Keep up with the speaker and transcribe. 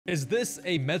Is this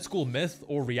a med school myth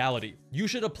or reality? You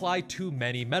should apply to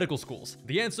many medical schools.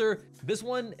 The answer, this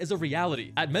one is a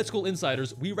reality. At Med School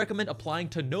Insiders, we recommend applying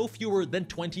to no fewer than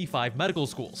 25 medical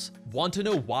schools. Want to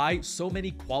know why so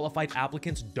many qualified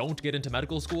applicants don't get into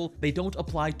medical school? They don't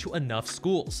apply to enough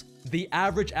schools. The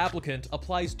average applicant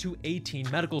applies to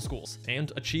 18 medical schools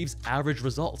and achieves average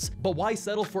results. But why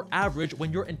settle for average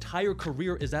when your entire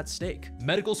career is at stake?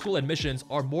 Medical school admissions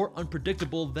are more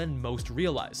unpredictable than most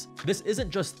realize. This isn't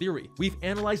just theory. We've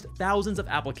analyzed thousands of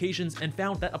applications and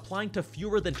found that applying to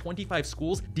fewer than 25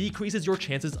 schools decreases your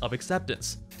chances of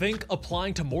acceptance. Think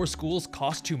applying to more schools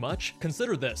costs too much?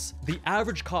 Consider this. The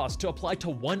average cost to apply to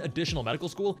one additional medical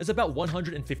school is about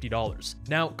 $150.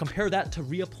 Now, compare that to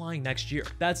reapplying next year.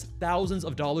 That's thousands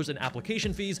of dollars in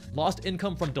application fees, lost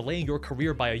income from delaying your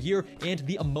career by a year, and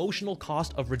the emotional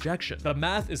cost of rejection. The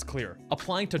math is clear.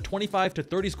 Applying to 25 to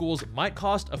 30 schools might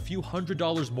cost a few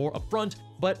 $100s more upfront,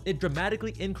 but it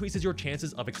dramatically increases your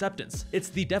chances of acceptance. It's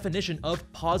the definition of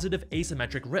positive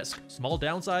asymmetric risk. Small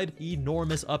downside,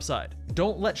 enormous upside.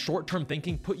 Don't let short-term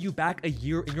thinking put you back a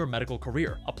year in your medical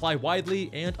career. Apply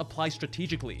widely and apply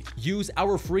strategically. Use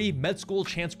our free Med School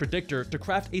Chance Predictor to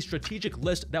craft a strategic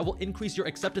list that will increase your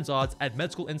acceptance odds at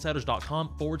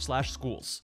medschoolinsiders.com/schools.